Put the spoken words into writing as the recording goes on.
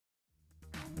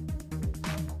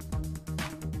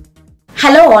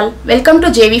Hello all, welcome to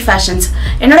JV Fashions.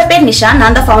 என்னோட பேர் நிஷா,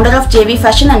 நான் the founder of JV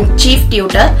Fashion and chief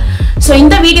tutor. So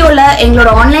இந்த வீடியோல எங்களோட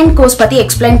ஆன்லைன் கோர்ஸ் பத்தி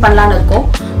எக்ஸ்பிளைன் பண்ணலாம்னு இருக்கோம்.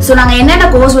 So நாங்க என்னென்ன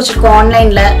கோர்ஸ் வச்சிருக்கோம்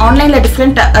ஆன்லைன்ல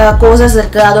டிஃபரண்ட் கோர்சஸ்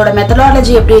இருக்கு. அதோட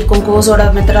மெத்தடாலஜி எப்படி இருக்கும், கோர்ஸோட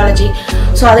மெத்தடாலஜி.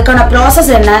 So அதுக்கான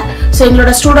ப்ராசஸ் என்ன, so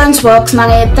எங்களோட ஸ்டூடெண்ட்ஸ் ஒர்க்ஸ்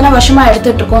நாங்க எத்தனை வருஷமா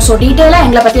எடுத்துட்டு இருக்கோம். So டீடைலா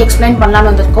எங்களை பத்தி எக்ஸ்பிளைன்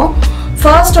பண்ணலாம்னு வந்திருக்கோம்.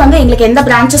 First வந்து எங்களுக்கு எந்த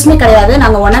பிரான்ச்சஸ்மே கிடையாது.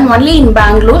 நாங்க one and only in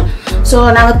Bangalore. So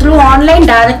நாங்க through online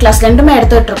direct class ரெண்டுமே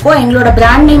எடுத்துட்டு இருக்கோம். எங்களோட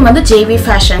brand name வந்து JV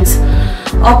Fashions.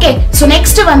 Okay, so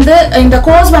next வந்து இந்த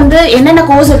கோர்ஸ் வந்து என்னென்ன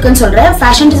கோர்ஸ் இருக்குன்னு சொல்றேன்.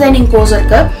 ஃபேஷன் டிசைனிங் கோர்ஸ்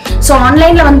இருக்கு. So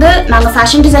ஆன்லைன்ல வந்து நாங்க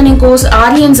fashion designing course,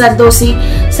 Aari Zardosi,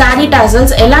 saree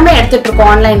Tassels எல்லாமே எடுத்துட்டு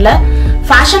இருக்கோம் ஆன்லைன்ல.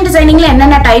 ஃபேஷன் டிசைனிங்ல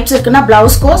என்னென்ன டைப்ஸ் இருக்குன்னா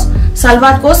blouse course,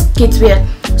 salwar course, kids wear.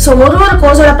 So ஒரு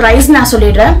கோர்ஸோட பிரைஸ் நான்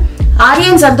சொல்லிடுறேன். Aari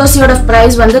Zardosiயோட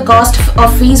பிரைஸ் வந்து காஸ்ட்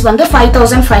ஆஃப் ஃபீஸ் வந்து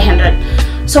 5500.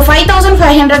 So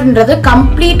 5500ன்றது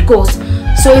complete course.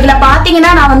 ஸோ இதில்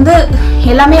பார்த்தீங்கன்னா நான் வந்து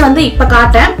எல்லாமே வந்து இப்போ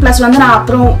காட்டுறேன், ப்ளஸ் வந்து நான்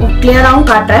அப்புறம் கிளியராகவும்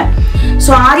காட்டுறேன்.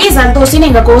 ஸோ Aari Zardosi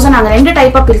எங்கள் கோர்ஸை நாங்கள் 2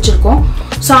 டைப்பாக பிரிச்சிருக்கோம்.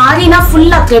 ஸோ ஆரினா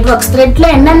ஃபுல்லாக த்ரெட் ஒர்க்ஸ், த்ரெட்ல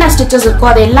என்னென்ன ஸ்டிச்சஸ் இருக்கோ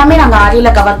அது எல்லாமே நாங்கள்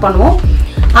ஆரியில் கவர் பண்ணுவோம்.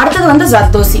 அடுத்தது வந்து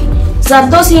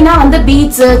ஜர்தோசினா வந்து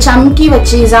பீட்ஸ், சம்கி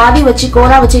வச்சு, ஜாதி வச்சு,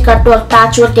 கோரா வச்சு, கட் ஒர்க்,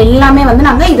 பேட்ச் ஒர்க் எல்லாமே வந்து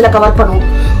நாங்கள் இதில் கவர் பண்ணுவோம்.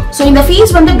 ஸோ இந்த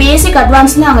ஃபீஸ் வந்து பேசிக்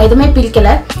அட்வான்ஸ்னு நாங்கள் எதுவுமே பிரிக்கல.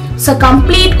 ஸோ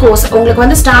கம்ப்ளீட் கோர்ஸ் உங்களுக்கு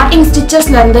வந்து ஸ்டார்டிங்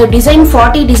ஸ்டிச்சஸ்ல இருந்து டிசைன்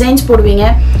 40 டிசைன்ஸ் போடுவீங்க.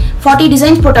 40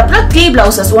 டிசைன்ஸ் போட்ட அப்புறம் 3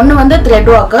 பிளவுசஸ், ஒன்று வந்து த்ரெட்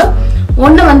ஒர்க்கு,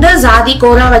 ஒன்று வந்து ஜாதி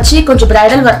கோரா வச்சு கொஞ்சம்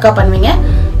பிரைடல் ஒர்க்காக பண்ணுவீங்க.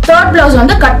 தேர்ட் பிளவுஸ்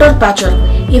வந்து கட் ஒர்க், பேட்ச் ஒர்க்.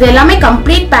 இது எல்லாமே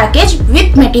complete package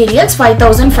with materials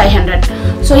 5500.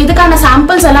 So இதுக்கான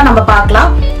சாம்பிள்ஸ் எல்லாம் நம்ம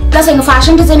பார்க்கலாம். ப்ளஸ் எங்கள்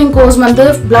ஃபேஷன் டிசைனிங் கோர்ஸ் வந்து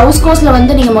பிளவுஸ் கோர்ஸில்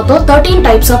வந்து நீங்கள் மொத்தம் 13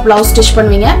 டைப்ஸ் ஆஃப் பிளவுஸ் ஸ்டிச்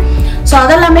பண்ணுவீங்க. ஸோ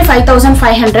அதெல்லாமே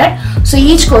 5500. So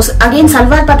each course again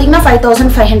salwar பார்த்தீங்கன்னா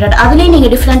 5500. அதுலேயும்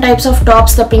நீங்கள் different types of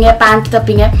tops தப்பீங்க, pant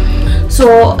தப்பீங்க. So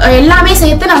எல்லாமே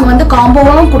சேர்த்து நாங்கள் வந்து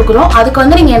காம்போவும் கொடுக்குறோம். அதுக்கு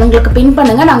வந்து நீங்கள் எங்களுக்கு பின்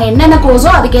பண்ணுங்கள், நாங்கள் என்னென்ன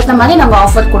கோர்ஸோ அதுக்கேற்ற மாதிரி நாங்கள்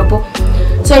ஆஃபர் கொடுப்போம்.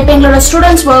 ஸோ இப்போ எங்களோட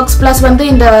ஸ்டூடெண்ட்ஸ் ஒர்க்ஸ் ப்ளஸ் வந்து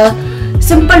இந்த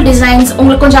சிம்பிள் டிசைன்ஸ்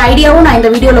உங்களுக்கு கொஞ்சம் ஐடியாவும் நான் இந்த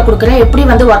வீடியோவில் கொடுக்குறேன், எப்படி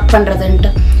வந்து ஒர்க்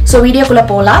பண்ணுறதுன்ட்டு. ஸோ வீடியோக்குள்ளே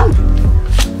போகலாம்.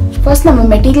 ஃபர்ஸ்ட் நம்ம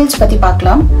மெட்டீரியல்ஸ் பற்றி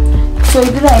பார்க்கலாம். ஸோ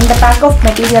இதுதான் இந்த பேக் ஆஃப்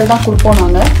மெட்டீரியல் தான் கொடுப்போம்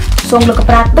நாங்கள். ஸோ உங்களுக்கு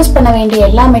ப்ராக்டிஸ் பண்ண வேண்டிய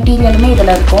எல்லா மெட்டீரியலுமே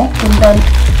இதில் இருக்கும். Kundala,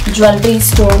 jewellery,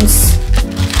 stones,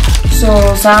 so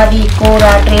sorry,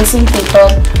 கோரா, ட்ரேசிங்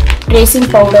பேப்பர், ட்ரேசிங்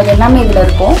பவுடர் எல்லாமே இதில்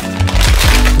இருக்கும்.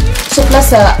 ஸோ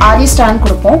ப்ளஸ் ஆரி ஸ்டாண்ட்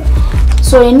கொடுப்போம்.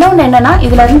 ஸோ இன்னொன்று என்னென்னா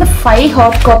இதில் இருந்து 5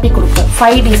 ஹாட் காப்பி கொடுப்போம்.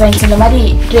 5 டிசைன்ஸ் இந்த மாதிரி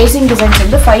ட்ரேசிங் டிசைன்ஸ்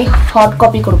வந்து 5 ஹாட்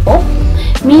காப்பி கொடுப்போம்.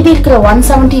 மீதி இருக்கிற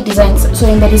 170 டிசைன்ஸ், ஸோ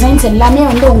இந்த டிசைன்ஸ் எல்லாமே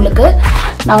வந்து உங்களுக்கு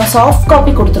நாங்கள் சாஃப்ட்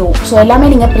காப்பி கொடுத்துருவோம். ஸோ எல்லாமே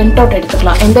நீங்கள் பிரிண்ட் அவுட்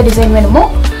எடுத்துக்கலாம். எந்த டிசைன் வேணுமோ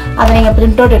அதை நீங்கள்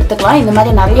பிரிண்ட் அவுட் எடுத்துக்கலாம். இந்த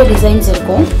மாதிரி நிறைய டிசைன்ஸ்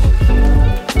இருக்கும்.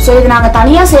 ஸோ இது நாங்கள்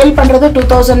தனியாக சேல் பண்ணுறது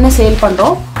 2000ன்னு சேல்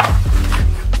பண்ணுறோம்.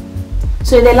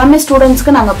 ஸோ இது எல்லாமே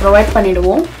ஸ்டூடெண்ட்ஸ்க்கு நாங்கள் ப்ரொவைட்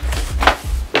பண்ணிடுவோம்.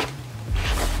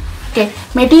 ஓகே,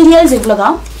 மெட்டீரியல்ஸ் இவ்வளோ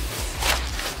தான்.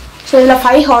 ஸோ இதில்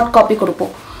 5 ஹாட் காப்பி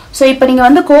கொடுப்போம். ஸோ இப்போ நீங்கள்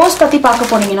வந்து கோர்ஸ் பற்றி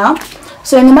பார்க்க போனீங்கன்னா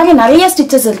ஸோ இந்த மாதிரி நிறைய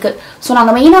ஸ்டிச்சஸ் இருக்குது. ஸோ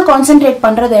நாங்கள் மெயினாக கான்சென்ட்ரேட்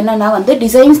பண்ணுறது என்னென்னா வந்து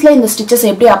டிசைன்ஸில் இந்த ஸ்டிச்சஸ்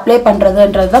எப்படி அப்ளை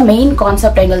பண்ணுறதுன்றது தான் மெயின்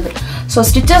கான்செப்ட் எங்களுது. ஸோ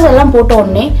ஸ்டிச்சஸ் எல்லாம் போட்ட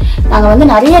உடனே நாங்கள் வந்து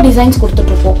நிறைய டிசைன்ஸ்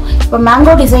கொடுத்துட்ருப்போம். இப்போ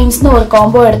மேங்கோ டிசைன்ஸ்னு ஒரு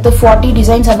காம்போ எடுத்து 40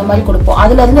 டிசைன்ஸ் அந்த மாதிரி கொடுப்போம்.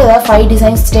 அதுலேருந்து ஏதாவது 5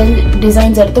 டிசைன்ஸ் 10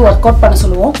 டிசைன்ஸ் எடுத்து ஒர்க் அவுட் பண்ண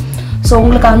சொல்லுவோம். ஸோ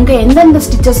உங்களுக்கு அங்கே எந்தெந்த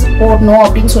ஸ்டிச்சஸ் போடணும்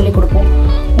அப்படின்னு சொல்லி கொடுப்போம்.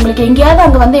 உங்களுக்கு எங்கேயாவது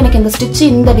அங்கே வந்து எனக்கு இந்த ஸ்டிச்சு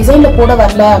இந்த டிசைனில் போட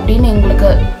வரல அப்படின்னு உங்களுக்கு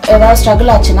ஏதாவது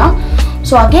ஸ்ட்ரகிள் ஆச்சுன்னா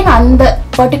ஸோ அகெயின் அந்த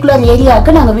பர்டிகுலர்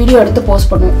ஏரியாவுக்கு நாங்கள் வீடியோ எடுத்து போஸ்ட்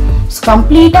பண்ணுவோம். ஸோ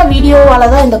கம்ப்ளீட்டாக வீடியோவால்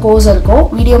தான் இந்த கோர்ஸ் இருக்கும்,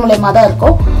 வீடியோ மூலயமா தான்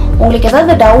இருக்கும். உங்களுக்கு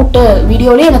ஏதாவது டவுட்டு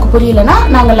வீடியோலேயே எனக்கு புரியலன்னா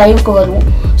நாங்கள் லைவுக்கு வருவோம்.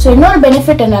 ஸோ இன்னொரு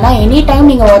பெனிஃபிட் என்னென்னா எனி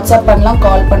டைம் நீங்கள் வாட்ஸ்அப் பண்ணலாம்,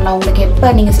 கால் பண்ணலாம். உங்களுக்கு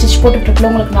எப்போ நீங்கள் ஸ்டிச் போட்டுட்ருக்கல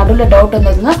உங்களுக்கு நடுவில் டவுட்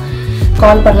இருந்ததுன்னா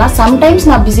கால் பண்ணலாம். சம்டைம்ஸ்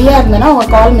நான் பிஸியாக இருந்தேன்னா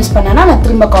உங்கள் கால் மிஸ் பண்ணேன்னா நான்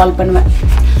திரும்ப கால் பண்ணுவேன்.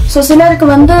 ஸோ சிலருக்கு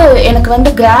வந்து எனக்கு வந்து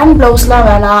கிராண்ட் ப்ளவுஸ்லாம்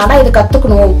வேணாம், ஆனால் இது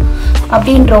கற்றுக்கணும்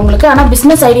அப்படின்றவங்களுக்கு, ஆனால்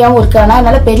பிஸ்னஸ் ஐடியாவும் இருக்குது, ஆனால்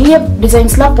என்னால் பெரிய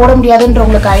டிசைன்ஸ்லாம் போட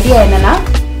முடியாதுன்றவங்களுக்கு ஐடியா என்னென்னா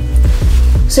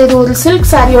ஸோ இது ஒரு சில்க்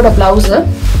சாரியோட ப்ளவுஸு.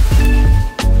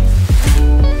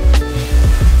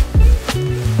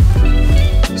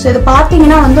 ஸோ இது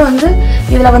பார்த்தீங்கன்னா வந்து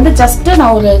இதில் வந்து ஜஸ்ட்டு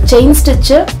நான் ஒரு chain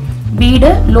stitch,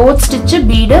 bead, load stitch,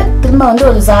 bead, திரும்ப வந்து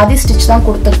ஒரு ஜாதி ஸ்டிச் தான்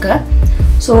கொடுத்துருக்கேன்.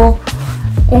 ஸோ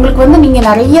உங்களுக்கு வந்து நீங்கள்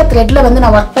நிறைய த்ரெட்டில் வந்து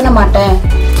நான் ஒர்க் பண்ண மாட்டேன்,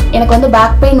 எனக்கு வந்து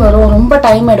பேக் பெயின் வரும், ரொம்ப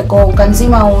டைம் எடுக்கும்,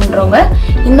 கன்சியூம் ஆகுன்றவங்க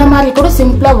இந்த மாதிரி கூட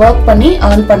சிம்பிளாக ஒர்க் பண்ணி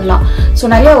ஏர்ன் பண்ணலாம். ஸோ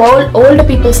நிறைய ஓல்டு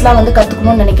பீப்புள்ஸ்லாம் வந்து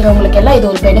கற்றுக்கணும்னு நினைக்கிறவங்களுக்கு எல்லாம் இது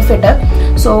ஒரு பெனிஃபிட்டு.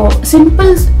 ஸோ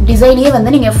சிம்பிள் டிசைனையே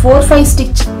வந்து நீங்கள் 4-5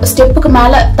 ஸ்டெப்புக்கு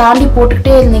மேலே தாண்டி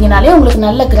போட்டுக்கிட்டே இருந்தீங்கனாலே உங்களுக்கு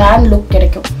நல்ல கிராண்ட் லுக்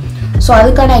கிடைக்கும். ஸோ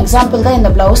அதுக்கான எக்ஸாம்பிள் தான்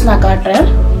இந்த ப்ளவுஸ் நான் காட்டுறேன்.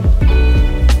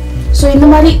 ஸோ இந்த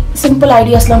மாதிரி சிம்பிள்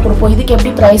ஐடியாஸ்லாம் கொடுப்போம். இதுக்கு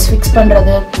எப்படி ப்ரைஸ் ஃபிக்ஸ்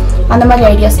பண்ணுறது, அந்த மாதிரி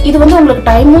ஐடியாஸ். இது வந்து உங்களுக்கு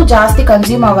டைமும் ஜாஸ்தி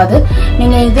கன்சியூம் ஆகாது.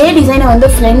 நீங்கள் இதே டிசைனை வந்து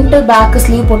ஃப்ரண்ட் பேக்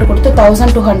ஸ்லீவ் போட்டு கொடுத்து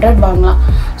 1200 வாங்கலாம்.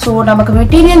 ஸோ நமக்கு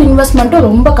மெட்டீரியல் இன்வெஸ்ட்மெண்ட்டும்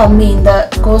ரொம்ப கம்மி இந்த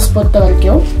கோர்ஸ் பொறுத்த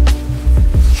வரைக்கும்.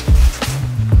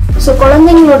 ஸோ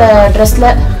குழந்தைங்களோட ட்ரெஸ்ல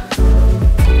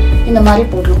இந்த மாதிரி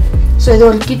போடலாம். ஸோ இது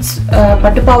ஒரு கிட்ஸ்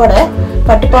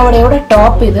பட்டுப்பாவடையோட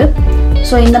டாப் இது.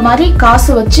 ஸோ இந்த மாதிரி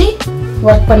காசு வச்சு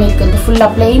ஒர்க் பண்ணியிருக்கு. இது ஃபுல்லாக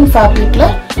பிளெயின் ஃபேப்ரிக்ல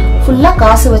ஃபுல்லாக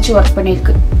காசு வச்சு ஒர்க்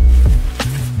பண்ணியிருக்கு.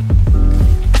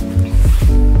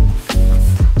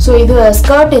 ஸோ இது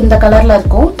ஸ்கர்ட் இந்த கலர்ல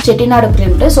இருக்கும், செட்டிநாடு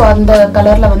பிரிண்ட். ஸோ அந்த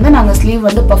கலர்ல வந்து நாங்கள் ஸ்லீவ்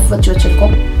வந்து பஃப் வச்சு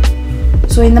வச்சிருக்கோம்.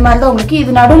 ஸோ இந்த மாதிரி தான் உங்களுக்கு.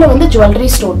 இது நடுவில் வந்து ஜுவல்லரி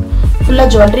ஸ்டோன், ஃபுல்லாக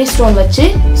ஜுவல்லரி ஸ்டோன் வச்சு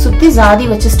சுற்றி ஜாதி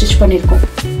வச்சு ஸ்டிச் பண்ணியிருக்கோம்.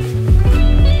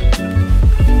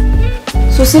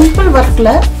 ஸோ சிம்பிள்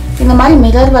ஒர்க்கில் இந்த மாதிரி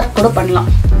மிரர் ஒர்க் கூட பண்ணலாம்.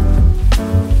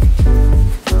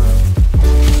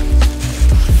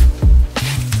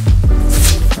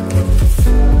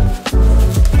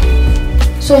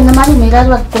 ஸோ இந்த மாதிரி மிரர்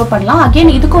ஒர்க் கூட பண்ணலாம்.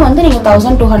 அகெயின் இதுக்கும் வந்து நீங்கள்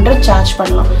 1200 சார்ஜ்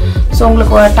பண்ணலாம். ஸோ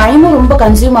உங்களுக்கு டைமும் ரொம்ப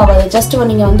கன்சியூம் ஆகாது. ஜஸ்ட்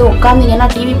நீங்கள் வந்து உட்காந்தீங்கன்னா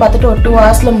டிவி பார்த்துட்டு ஒரு 2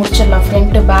 ஹவர்ஸில் முடிச்சிடலாம்.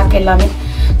 ஃப்ரண்ட் பேக் எல்லாமே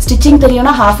ஸ்டிச்சிங்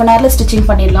தெரியும்னா ½ an hourல ஸ்டிச்சிங்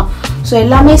பண்ணிடலாம். ஸோ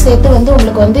எல்லாமே சேர்த்து வந்து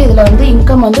உங்களுக்கு வந்து இதில் வந்து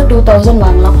இன்கம் வந்து 2000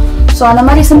 வாங்கலாம். ஸோ அந்த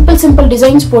மாதிரி சிம்பிள்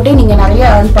டிசைன்ஸ் போட்டு நீங்கள் நிறைய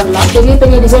ஏர்ன் பண்ணலாம்.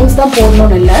 பெரிய டிசைன்ஸ் தான்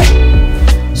போடணும்னு இல்லை.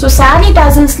 ஸோ சாரீ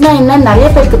டாசல்ஸ்லாம் என்னன்னு நிறைய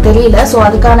பேருக்கு தெரியல. ஸோ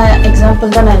அதுக்கான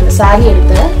எக்ஸாம்பிள் தான் நான் இந்த சாரீ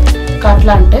எடுத்து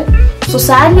காட்டலான்ட்டு. ஸோ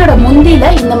சாரியோட முந்தியில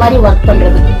இந்த மாதிரி ஒர்க்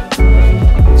பண்றது.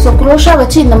 ஸோ குரோஷா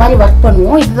வச்சு இந்த மாதிரி ஒர்க்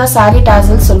பண்ணுவோம். இதுதான் சாரி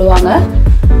டாசல் சொல்லுவாங்க.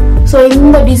 ஸோ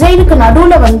இந்த டிசைனுக்கு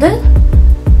நடுவில் வந்து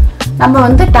நம்ம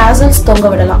வந்து டாசல்ஸ் தொங்க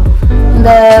விடலாம். இந்த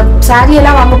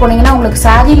சாரியெல்லாம் வாங்க போனீங்கன்னா உங்களுக்கு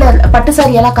சாரியில பட்டு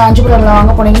சாரியெல்லாம் காஞ்சிபுரம்ல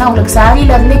வாங்க போனீங்கன்னா உங்களுக்கு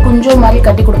சாரியில இருந்தே குஞ்சம் மாதிரி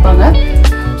கட்டி கொடுப்பாங்க.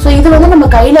 ஸோ இது வந்து நம்ம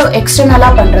கையில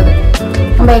எக்ஸ்டர்னலா பண்றது,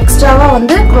 நம்ம எக்ஸ்ட்ராவா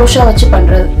வந்து குரோஷா வச்சு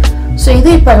பண்றது. ஸோ இது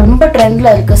இப்போ ரொம்ப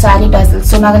ட்ரெண்ட்ல இருக்கு சாரி டாசல்.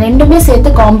 ஸோ நாங்கள் ரெண்டுமே சேர்த்து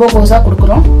காம்போ கோர்ஸா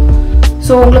கொடுக்குறோம்.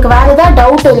 ஸோ உங்களுக்கு வேற ஏதாவது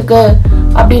டவுட் இருக்கு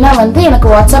அப்படின்னா வந்து எனக்கு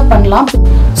வாட்ஸ்அப் பண்ணலாம்.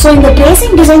 ஸோ இந்த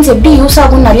ட்ரேசிங் டிசைன்ஸ் எப்படி யூஸ்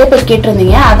ஆகும்னு நிறைய பேர்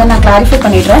கேட்டிருந்தீங்க, அதை நான் கிளாரிஃபை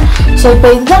பண்ணிடுறேன். ஸோ இப்போ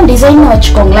இதுதான் டிசைன்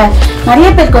வச்சுக்கோங்களேன். நிறைய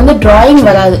பேருக்கு வந்து டிராயிங்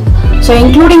வராது. ஸோ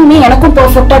இன்க்ளூடிங் மீ, எனக்கும்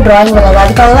பர்ஃபெக்டா டிராயிங் வராது.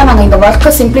 அதுக்காக தான் நாங்கள் இந்த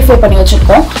ஒர்க்கை சிம்பிளிஃபை பண்ணி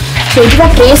வச்சிருக்கோம். ஸோ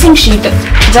இதுதான் tracing sheet.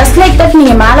 Just like that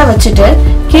நீங்க மேலே வச்சுட்டு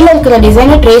கீழே இருக்கிற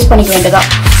டிசைனை ட்ரேஸ் பண்ணிக்க வேண்டியதான்.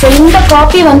 ஸோ இந்த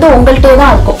காப்பி வந்து உங்கள்கிட்ட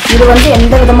தான் இருக்கும். இது வந்து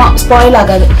எந்த விதமா ஸ்பாயில்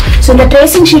ஆகாது. ஸோ இந்த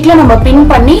ட்ரேசிங் ஷீட்ல நம்ம பின்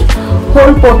பண்ணி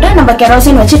ஹோல் போட்டு நம்ம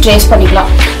கெரோசின் வச்சு ட்ரேஸ்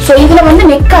பண்ணிக்கலாம். ஸோ இதுல வந்து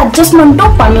நெக்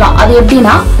அட்ஜஸ்ட்மெண்ட்டும் பண்ணலாம். அது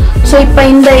எப்படின்னா, ஸோ இப்போ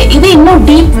இந்த இது இன்னும்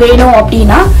டீப் வேணும்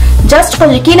அப்படின்னா ஜஸ்ட்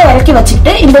கொஞ்சம் கீழே இறக்கி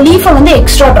வச்சுக்கிட்டு இந்த லீஃபை வந்து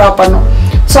எக்ஸ்ட்ரா ட்ரா பண்ணும்.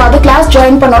 ஸோ அது கிளாஸ்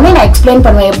ஜாயின் பண்ணோன்னே நான் எக்ஸ்பிளைன்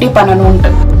பண்ணுவேன் எப்படி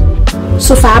பண்ணணும்ட்டு.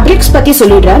 ஸோ ஃபேப்ரிக்ஸ் பத்தி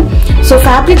சொல்லிடுறேன். ஸோ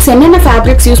ஃபேப்ரிக்ஸ் என்னென்ன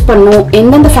ஃபேப்ரிக்ஸ் யூஸ் பண்ணணும்,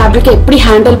 எந்தெந்த ஃபேப்ரிக்கை எப்படி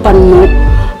ஹேண்டில் பண்ணணும்,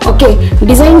 ஓகே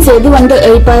டிசைன்ஸ் எது வந்து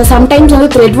இப்போ சம்டைம்ஸ் வந்து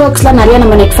த்ரெட் ஒர்க்ஸ்லாம் நிறைய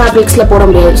நம்ம நெட் ஃபேப்ரிக்ஸ்ல போட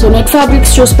முடியாது. ஸோ நெட்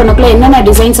ஃபேப்ரிக்ஸ் சூஸ் பண்ணக்குள்ள என்னென்ன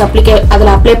டிசைன்ஸ்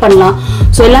அதில் அப்ளை பண்ணலாம்,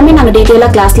 ஸோ எல்லாமே நாங்கள்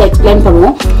டீட்டெயிலாக கிளாஸ்ல எக்ஸ்பிளைன்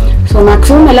பண்ணுவோம். ஸோ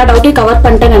மேக்ஸிமம் எல்லா டவுட்டையும் கவர்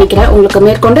பண்ணிட்டேன்னு நினைக்கிறேன். உங்களுக்கு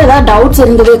மேற்கொண்டு ஏதாவது டவுட்ஸ்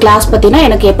இருந்தது கிளாஸ் பத்தினா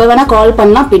எனக்கு எப்போ வேணா கால்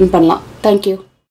பண்ணலாம், பின் பண்ணலாம். தேங்க்யூ.